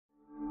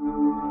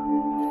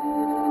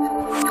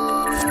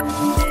Hello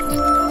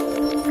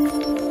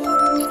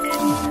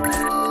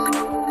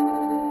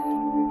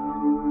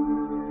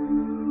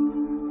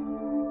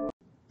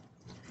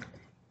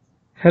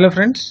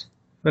friends,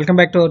 welcome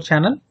back to our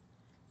channel.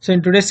 So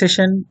in today's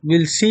session,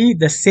 we'll see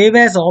the save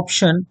as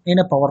option in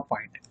a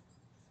PowerPoint.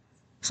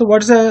 So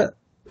what's the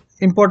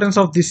importance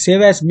of this save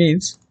as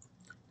means?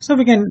 So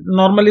we can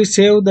normally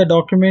save the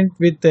document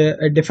with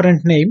a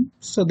different name.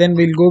 So then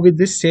we'll go with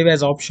this save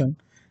as option.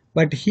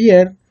 But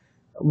here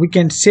we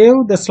can save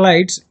the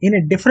slides in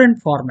a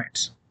different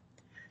formats.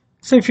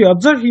 So if you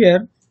observe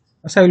here,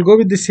 so I will go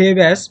with the save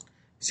as.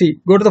 See,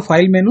 go to the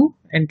file menu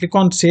and click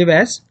on save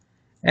as.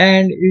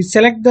 And you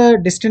select the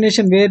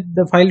destination where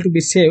the file to be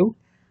saved,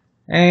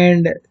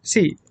 and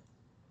see,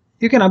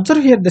 you can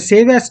observe here the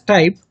save as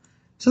type.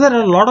 So there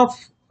are a lot of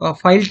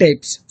file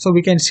types, so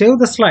we can save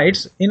the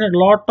slides in a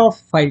lot of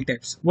file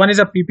types. One is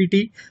a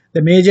PPT,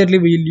 the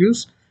majorly we will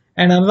use,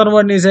 and another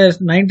one is a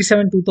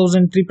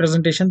 97/2003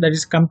 presentation that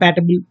is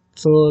compatible,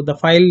 so the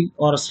file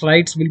or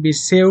slides will be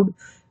saved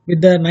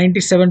with the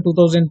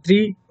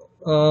 97/2003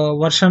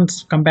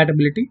 versions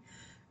compatibility.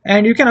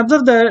 And you can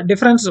observe the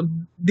difference.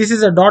 This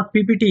is a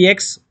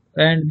 .pptx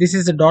and this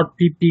is a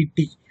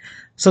 .ppt.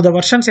 So the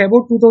versions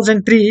above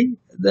 2003,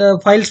 the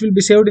files will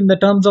be saved in the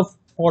terms of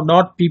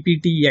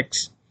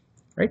 .pptx,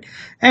 right?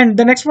 And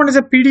the next one is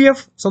a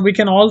PDF. So we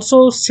can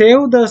also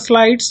save the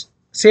slides,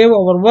 save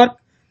our work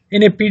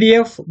in a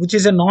PDF, which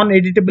is a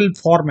non-editable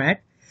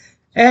format.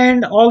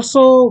 And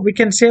also we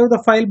can save the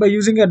file by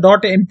using a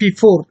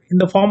 .mp4 in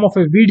the form of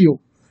a video.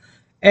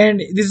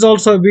 And this is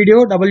also a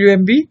video,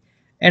 WMV,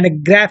 and a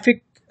graphics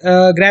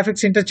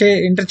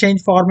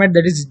interchange format,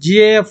 that is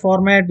GIF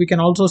format. We can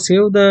also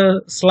save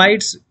the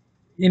slides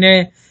in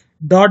a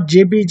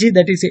 .jpg,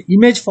 that is a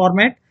image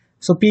format.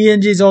 So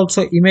PNG is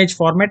also image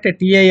format, a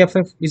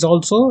TIFF is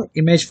also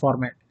image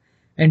format,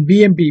 and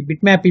BMP,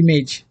 bitmap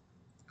image,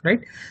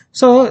 right?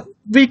 So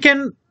we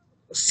can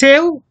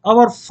save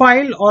our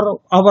file or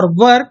our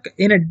work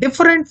in a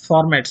different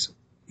formats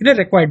in a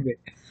required way.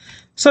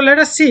 So let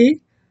us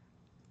see.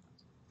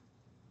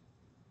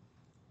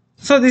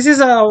 So this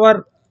is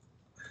our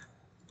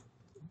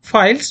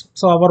files,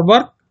 so our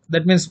work,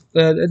 that means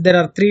there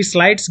are 3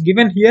 slides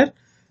given here.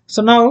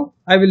 So now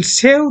I will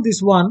save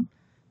this one.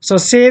 So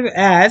save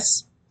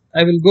as,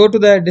 I will go to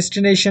the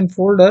destination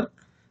folder.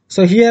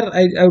 So here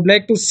I would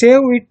like to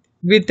save it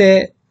with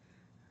a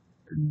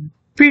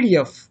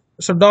PDF,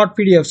 so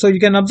 .pdf. So you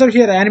can observe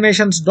here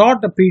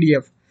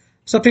animations.pdf.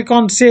 So click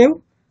on save.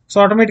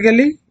 So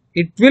automatically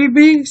it will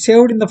be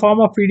saved in the form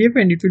of PDF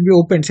and it will be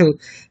opened. So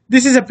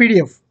this is a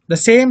PDF. The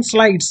same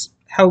slides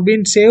have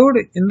been saved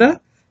in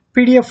the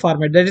PDF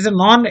format, that is a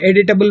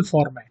non-editable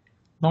format,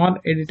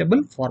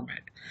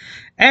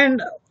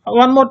 And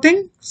one more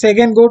thing, so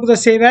again go to the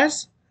save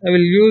as. I will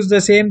use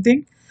the same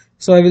thing.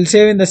 So I will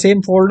save in the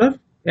same folder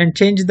and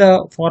change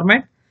the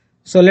format.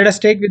 So let us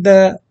take with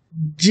the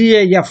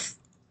GIF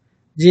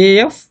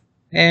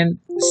and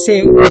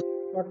save.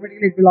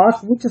 Automatically it will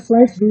ask which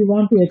slides do you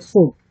want to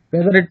export,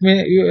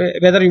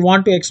 whether you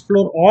want to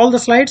explore all the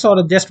slides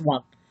or just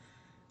one.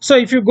 So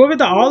if you go with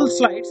the all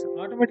slides,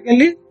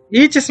 automatically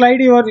each slide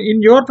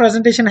in your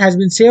presentation has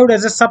been saved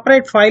as a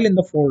separate file in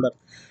the folder.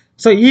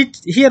 So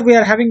here we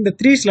are having the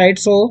 3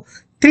 slides. So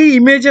 3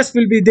 images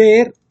will be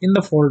there in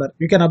the folder.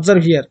 You can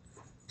observe here.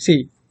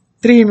 See,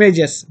 3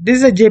 images. This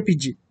is a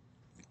JPG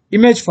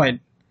image file,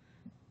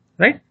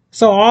 right?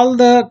 So all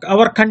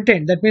our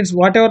content, that means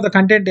whatever the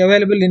content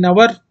available in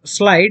our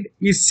slide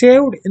is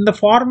saved in the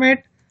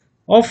format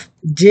of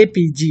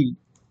JPG,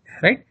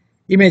 right?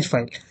 Image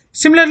file.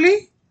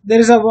 Similarly, there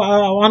is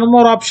one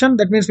more option,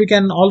 that means we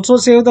can also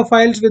save the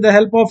files with the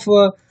help of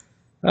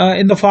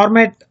in the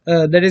format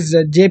that is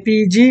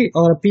JPG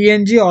or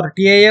PNG or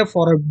TIF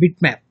or a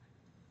bitmap.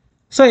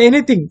 So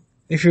anything,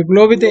 if you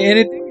go with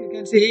anything, you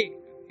can see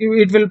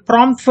it will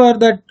prompt for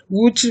that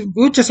which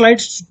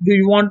slides do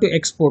you want to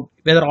export,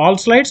 whether all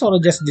slides or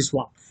just this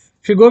one.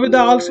 If you go with the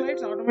all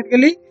slides,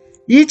 automatically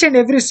each and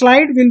every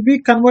slide will be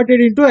converted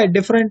into a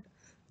different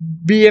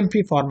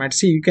BMP format.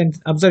 See, you can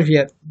observe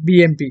here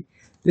BMP.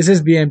 This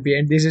is BMP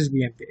and this is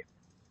BMP,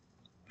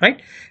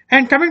 right?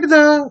 And coming to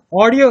the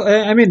audio,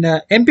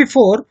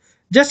 MP4,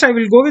 just I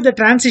will go with the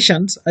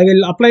transitions. I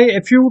will apply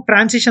a few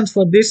transitions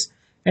for this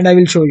and I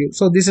will show you.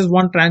 So this is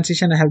one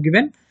transition I have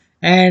given,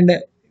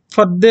 and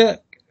for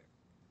the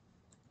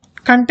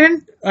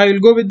content I will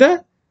go with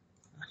the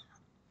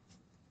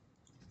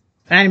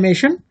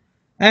animation.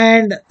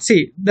 And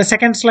see, the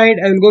second slide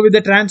I will go with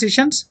the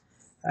transitions.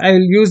 I will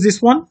use this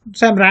one.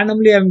 So I'm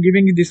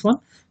giving you this one.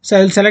 So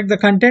I will select the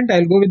content, I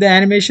will go with the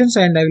animations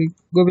and I will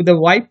go with the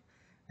wipe.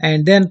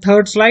 And then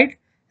third slide,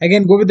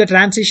 again go with the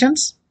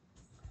transitions.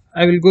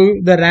 I will go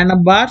with the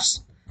random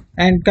bars,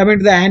 and coming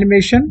to the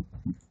animation.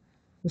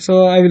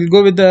 So I will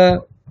go with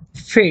the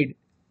fade,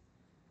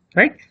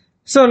 right?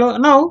 So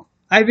now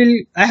I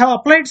have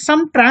applied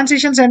some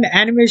transitions and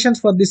animations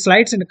for the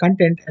slides and the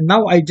content. And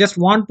now I just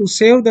want to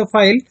save the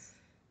file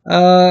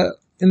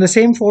in the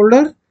same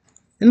folder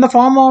in the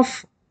form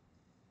of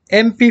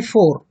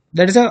MP4,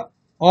 that is a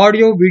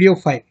audio video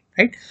file.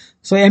 right?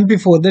 So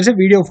MP4, there's a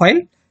video file.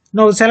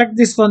 Now select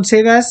this one,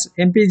 save as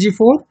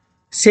MPG4,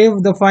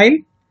 save the file.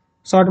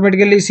 So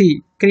automatically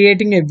see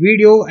creating a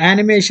video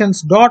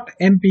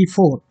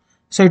animations.mp4.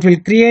 So it will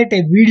create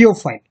a video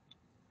file,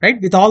 right,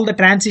 with all the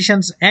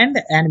transitions and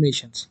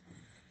animations.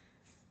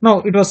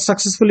 Now it was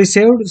successfully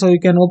saved. So you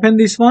can open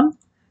this one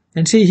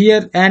and see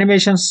here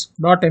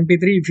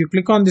animations.mp3. If you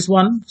click on this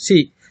one,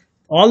 see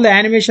all the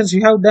animations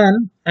you have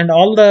done and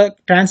all the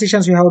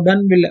transitions you have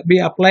done will be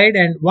applied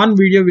and one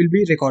video will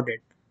be recorded.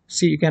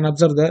 See, you can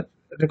observe the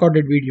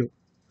recorded video,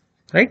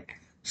 right?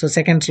 So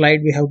second slide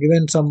we have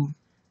given some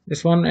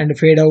this one and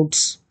fade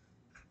outs,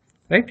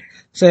 right?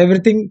 So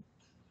everything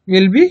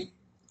will be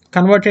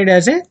converted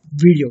as a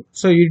video.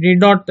 So you need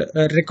not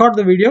record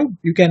the video.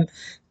 You can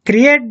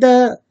create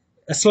the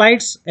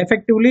slides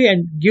effectively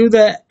and give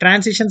the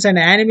transitions and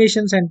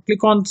animations and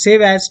click on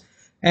save as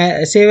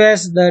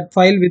that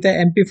file with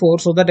a mp4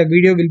 so that a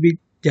video will be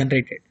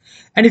generated.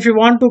 And if you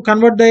want to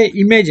convert the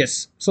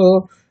images,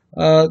 so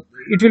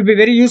it will be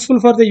very useful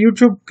for the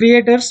YouTube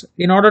creators.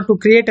 In order to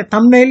create a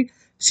thumbnail,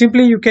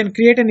 simply you can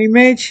create an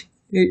image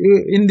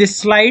in this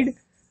slide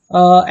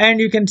and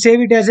you can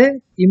save it as a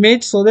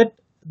image so that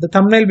the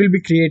thumbnail will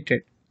be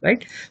created,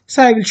 right?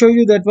 So I will show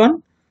you that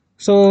one.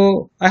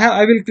 So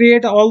I will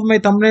create all my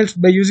thumbnails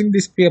by using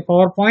this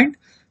PowerPoint.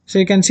 So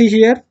you can see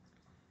here.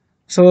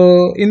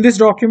 So in this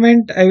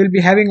document, I will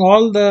be having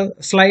all the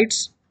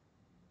slides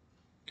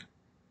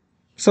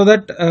so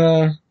that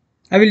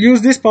I will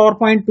use this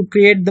PowerPoint to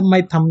create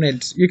my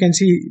thumbnails. You can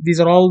see these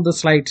are all the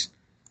slides,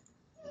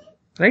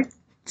 right?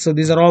 So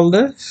these are all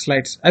the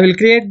slides. I will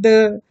create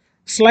the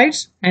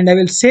slides and I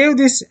will save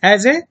this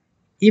as a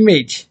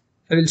image.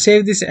 I will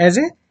save this as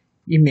a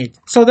image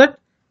so that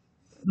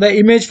the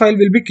image file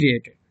will be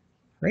created,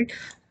 right?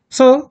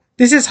 So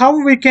this is how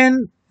we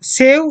can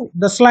save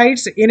the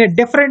slides in a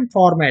different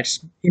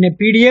formats, in a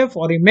PDF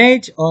or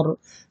image or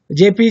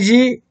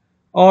JPG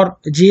or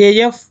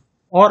GIF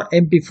or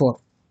MP4,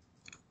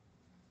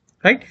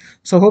 right?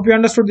 So hope you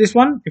understood this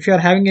one. If you are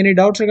having any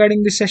doubts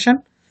regarding this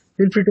session,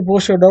 feel free to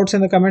post your doubts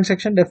in the comment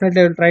section.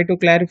 Definitely I will try to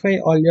clarify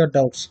all your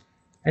doubts.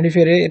 And if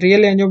you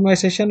really enjoyed my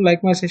session,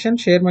 like my session,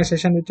 share my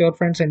session with your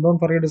friends and don't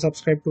forget to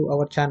subscribe to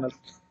our channel.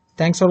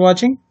 Thanks for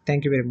watching.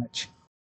 Thank you very much.